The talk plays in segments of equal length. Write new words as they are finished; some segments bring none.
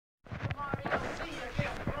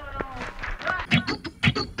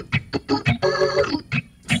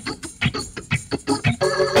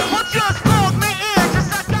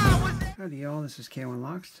Hello, this is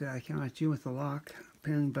K1Locks. Today I came at you with a lock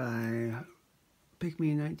penned by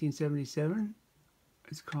Pickme1977.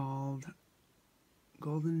 It's called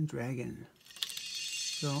Golden Dragon.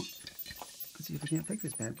 So, let's see if we can't pick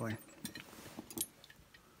this bad boy. Get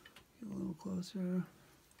a little closer.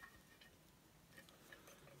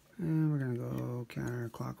 And we're going to go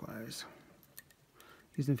counterclockwise.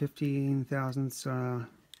 Using 15 thousandths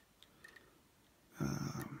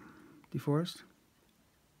deforest.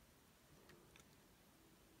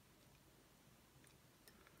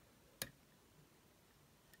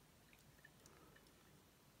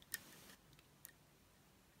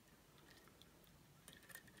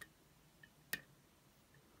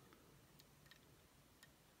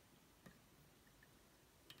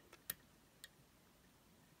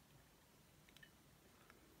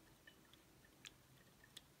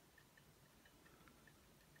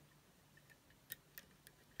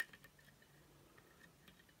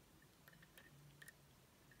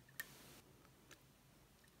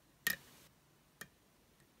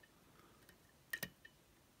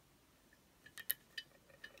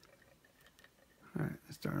 Alright,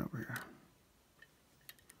 let's start over here.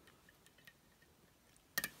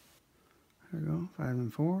 There we go, 5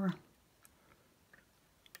 and 4.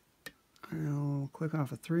 I'll click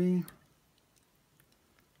off a 3.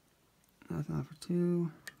 Nothing off a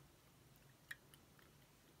 2.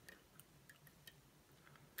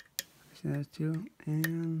 See, that's 2.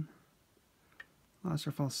 And lost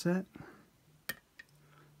our false set. Got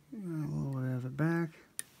a little bit of it back.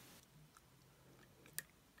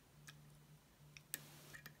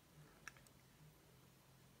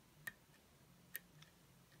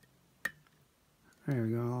 There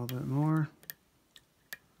we go, a little bit more.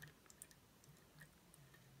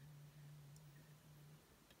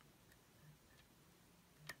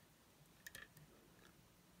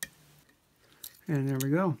 And there we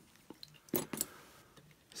go.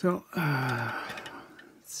 So, let's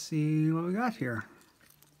see what we got here.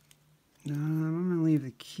 I'm going to leave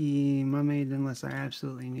the key mummied unless I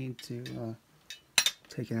absolutely need to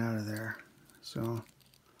take it out of there. So,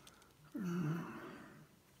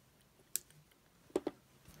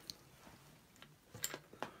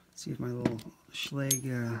 see if my little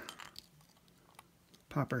Schlag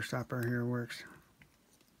popper stopper here works.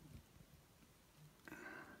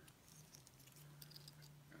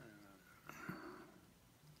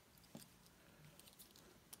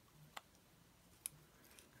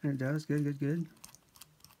 And it does. Good, good, good.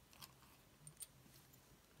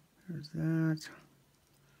 There's that.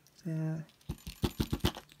 That.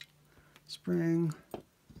 Spring.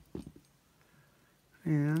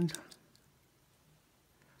 And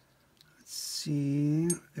let's see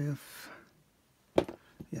if...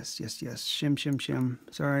 Yes, yes, yes. Shim, shim, shim.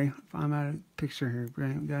 Sorry if I'm out of picture here,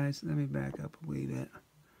 guys. Let me back up a wee bit.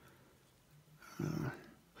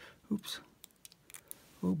 Oops.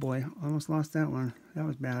 Oh boy, almost lost that one. That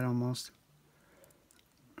was bad almost.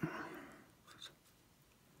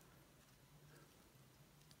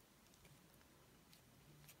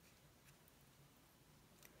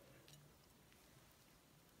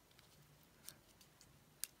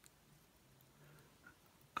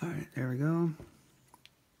 Alright, there we go.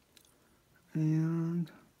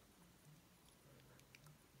 And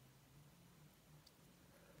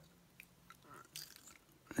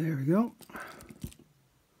there we go.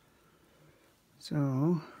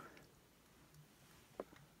 So,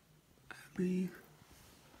 let me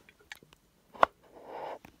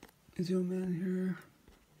zoom in here.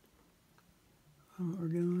 What we're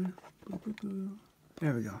doing.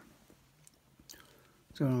 There we go.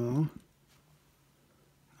 So, oh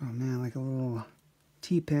man, like a little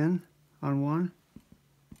T-pin on one.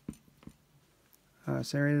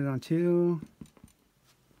 Serrated on 2.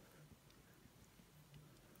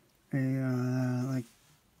 Like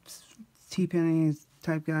T-penny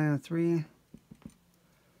type guy on 3,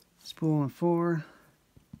 spool on 4,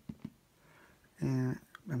 and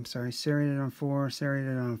I'm sorry, serrated on 4,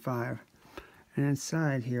 serrated on 5. And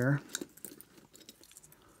inside here,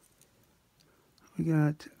 we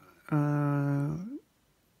got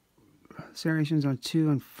serrations on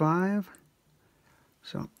 2 and 5.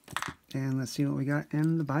 So, and let's see what we got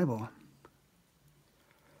in the Bible.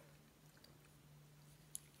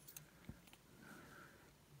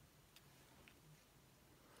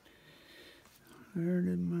 Where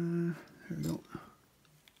did my... There we go.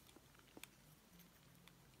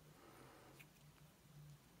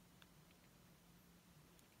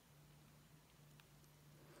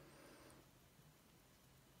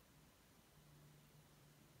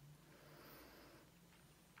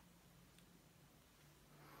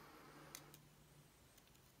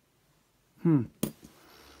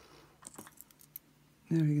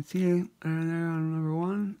 Now you can see there on number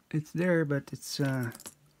 1, it's there, but it's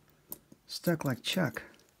stuck like Chuck.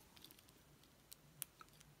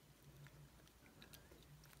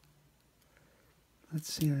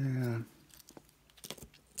 Let's see.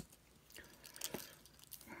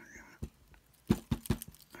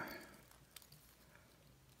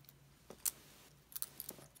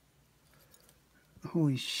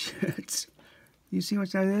 Holy shit. You see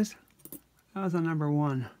what that is? That was on number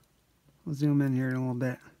 1. We'll zoom in here in a little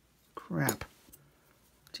bit. Crap.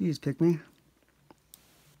 Jeez, Pickme.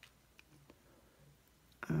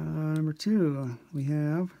 Number 2, we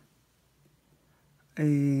have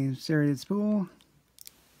a serrated spool.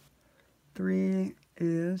 3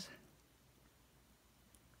 is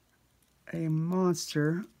a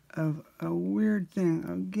monster of a weird thing.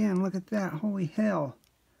 Again, look at that. Holy hell.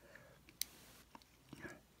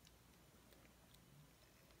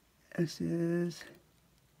 This is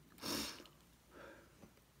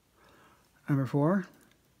number 4.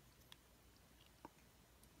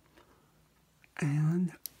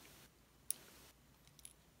 And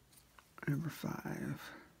number 5.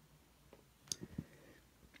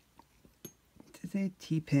 It's a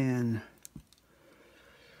T-pen.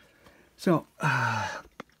 So,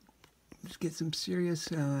 let's get some serious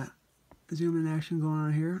zoom in action going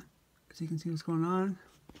on here. So you can see what's going on.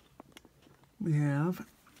 We have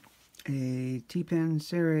a T-pen,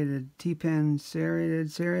 serrated, T-pen,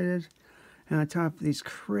 serrated, and on top of these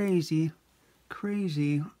crazy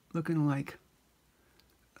looking like,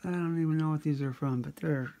 I don't even know what these are from, but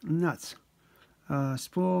they're nuts.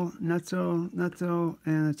 Spool, nutso,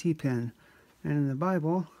 and a T-pen. And in the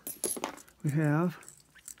Bible, we have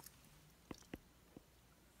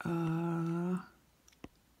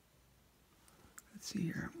let's see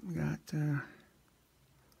here. We got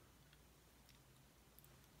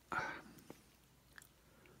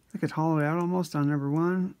look, it's hollowed out almost on number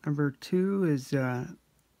 1. Number 2 is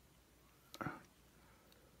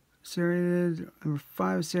serrated. Number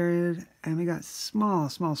 5 is serrated, and we got small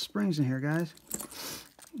springs in here, guys.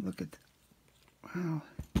 Look at, wow.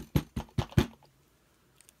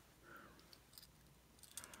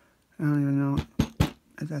 I don't even know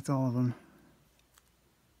if that's all of them.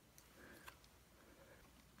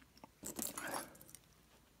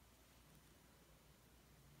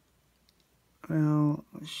 Well,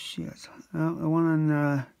 shit. Well, the one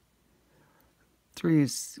on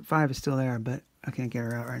 5 is still there, but I can't get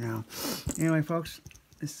her out right now. Anyway, folks,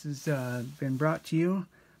 this has been brought to you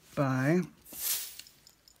by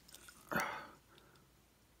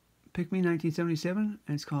Pickme1977, and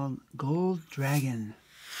it's called Gold Dragon.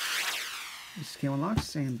 This is ChallengeLock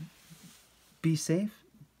saying be safe,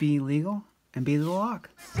 be legal, and be the lock.